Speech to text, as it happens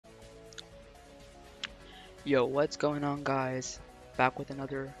Yo, what's going on, guys? Back with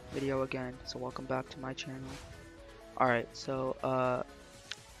another video again. So welcome back to my channel. Alright, so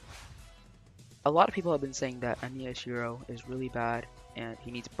a lot of people have been saying that Emiya Shirou is really bad and he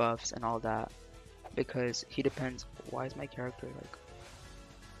needs buffs and all that because he depends. Why is my character like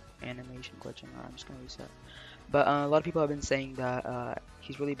animation glitching? Alright, I'm just gonna reset. But a lot of people have been saying that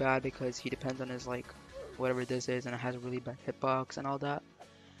he's really bad because he depends on his like whatever this is, and it has a really bad hitbox and all that.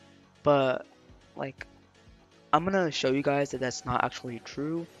 But like, I'm gonna show you guys that that's not actually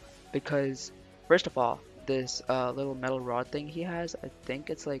true, because first of all, this little metal rod thing he has, I think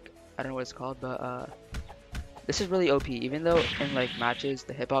it's like, I don't know what it's called, but this is really OP. Even though in like matches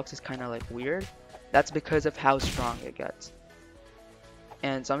the hitbox is kind of like weird, that's because of how strong it gets.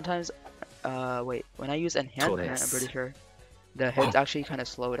 And sometimes, wait, when I use enhancement, I'm pretty sure the hits actually kind of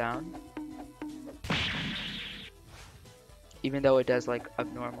slow down, even though it does like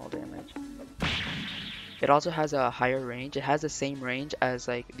abnormal damage. It also has a higher range. It has the same range as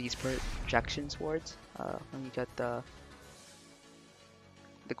like these projection swords when you get the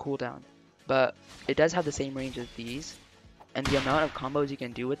cooldown, but it does have the same range as these, and the amount of combos you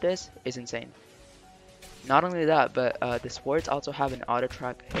can do with this is insane. Not only that, but the swords also have an auto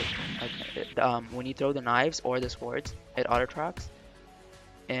track hit. Like, when you throw the knives or the swords, it auto tracks,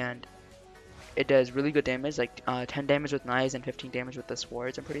 and it does really good damage, like 10 damage with knives and 15 damage with the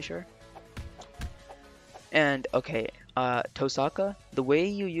swords, I'm pretty sure. And okay, Tosaka, the way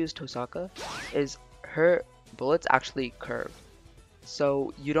you use Tosaka is her bullets actually curve.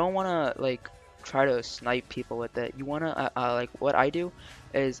 So you don't want to like try to snipe people with it. You want to like, what I do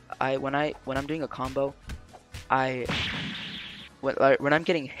is when I'm doing a combo, when I'm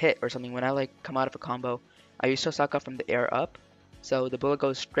getting hit or something, when I like come out of a combo, I use Tosaka from the air up. So the bullet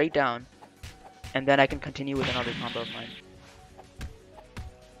goes straight down, and then I can continue with another combo of mine.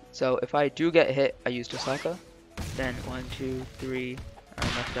 So if I do get hit, I use Tosaka. Then 1, 2, 3. I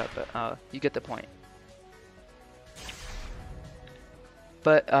messed up, but you get the point.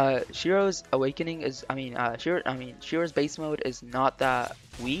 But Shirou's awakening is, Shirou's base mode is not that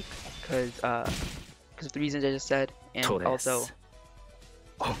weak because of the reasons I just said, and also,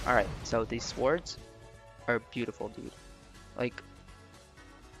 alright. So these swords are beautiful, dude. Like,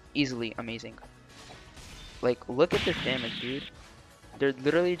 easily amazing. Like, look at this damage, dude. They're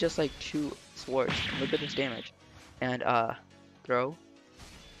literally just like two swords. Look at this damage. And throw.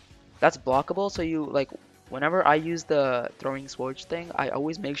 That's blockable, so you like, whenever I use the throwing swords thing, I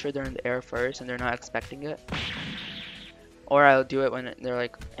always make sure they're in the air first and they're not expecting it. Or I'll do it when they're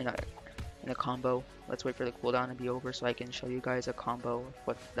like in a combo. Let's wait for the cooldown to be over so I can show you guys a combo of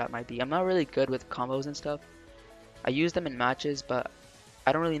what that might be. I'm not really good with combos and stuff. I use them in matches, but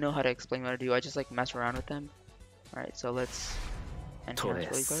I don't really know how to explain what I do. I just like mess around with them. Alright, so let's enhance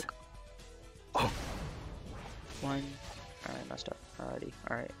really quick. One. Alright, messed up already.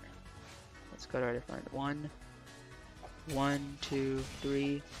 Alright. Let's go to a different one. 1, 2,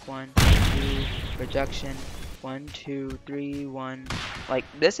 3. 1, 2. Projection. 1, 2, 3. 1. Like,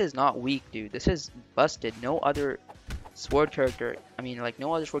 this is not weak, dude. This is busted. No other sword character.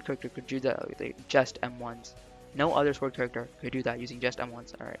 No other sword character could do that with just M1s. No other sword character could do that using just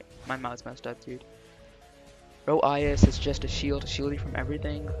M1s. Alright. My mouse messed up, dude. Is just a shield. Shield you from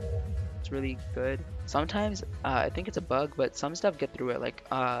everything. It's really good. Sometimes I think it's a bug, but some stuff get through it. Like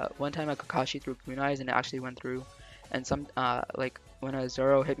one time a Kakashi threw kunais and it actually went through, and some like when a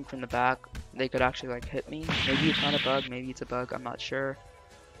Zoro hit me from the back, they could actually like hit me. Maybe it's not a bug, maybe it's a bug, I'm not sure.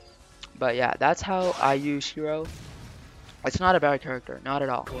 But yeah, that's how I use Shirou. It's not a bad character, not at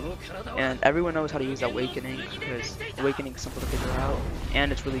all. And everyone knows how to use Awakening because Awakening is simple to figure out,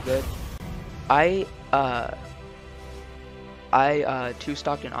 and it's really good. I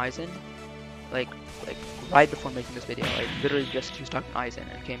two-stocked an Aizen, like right before making this video. I literally just two-stocked an Aizen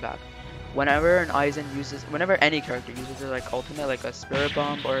and came back. Whenever any character uses their like ultimate, like a Spirit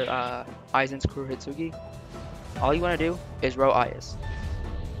Bomb or Aizen's Kuru Hitsugi, all you want to do is row Ayas.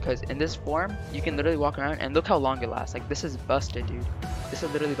 Because in this form, you can literally walk around and look how long it lasts. Like, this is busted, dude. This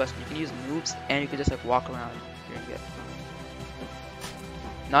is literally busted. You can use moves and you can just like walk around doing it.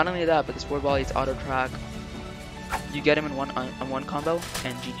 Not only that, but the Sword Volley's auto track. You get him in one combo,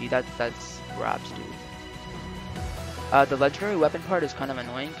 and GG. That's grabs, dude. The legendary weapon part is kind of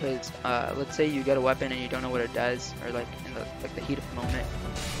annoying because let's say you get a weapon and you don't know what it does, or like in the heat of the moment.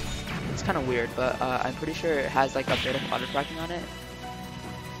 It's kind of weird, but I'm pretty sure it has like a bit of auto tracking on it.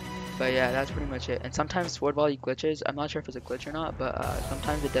 But yeah, that's pretty much it. And sometimes Sword Volley glitches. I'm not sure if it's a glitch or not, but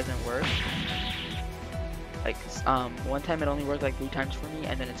sometimes it doesn't work. Like, one time it only worked like 3 times for me,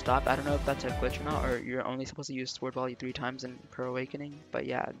 and then it stopped. I don't know if that's a glitch or not, or you're only supposed to use Sword Volley 3 times per awakening. But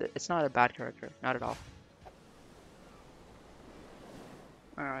yeah, it's not a bad character, not at all.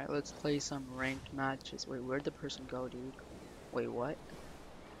 Alright, let's play some ranked matches. Wait, where'd the person go, dude? Wait, what?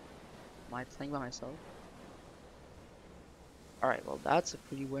 Am I playing by myself? Alright, well that's a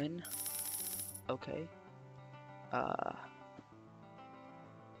free win. Okay. Alright,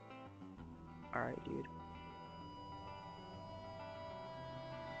 dude.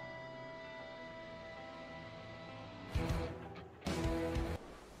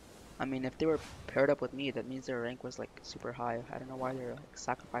 I mean, if they were paired up with me, that means their rank was like super high. I don't know why they're like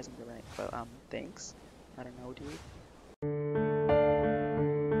sacrificing the rank, but thanks. I don't know, dude.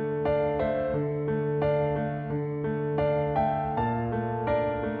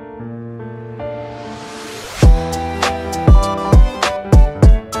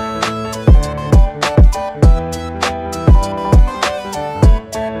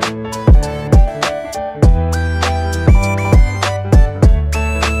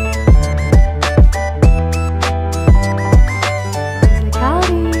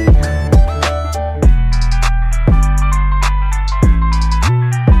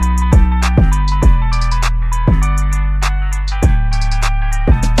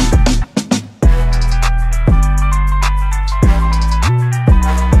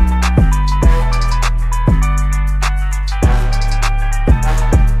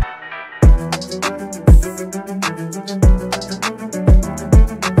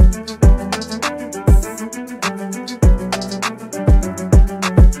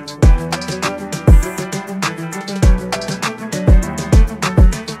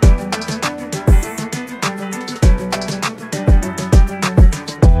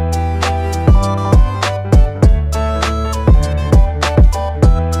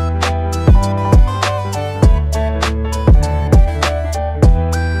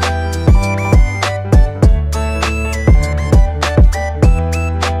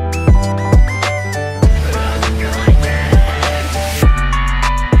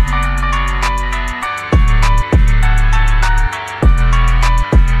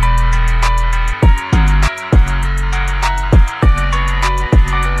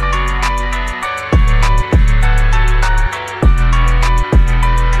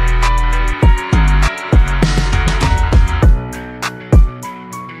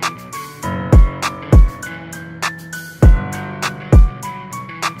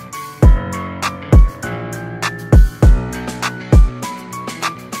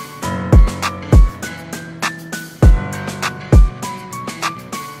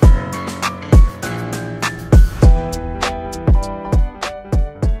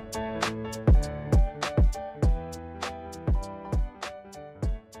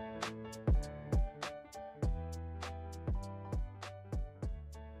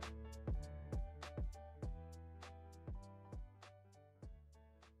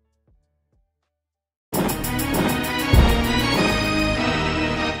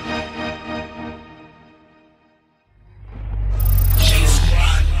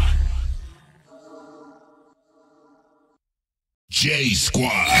 J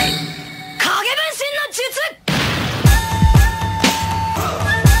Squad. 影分身の術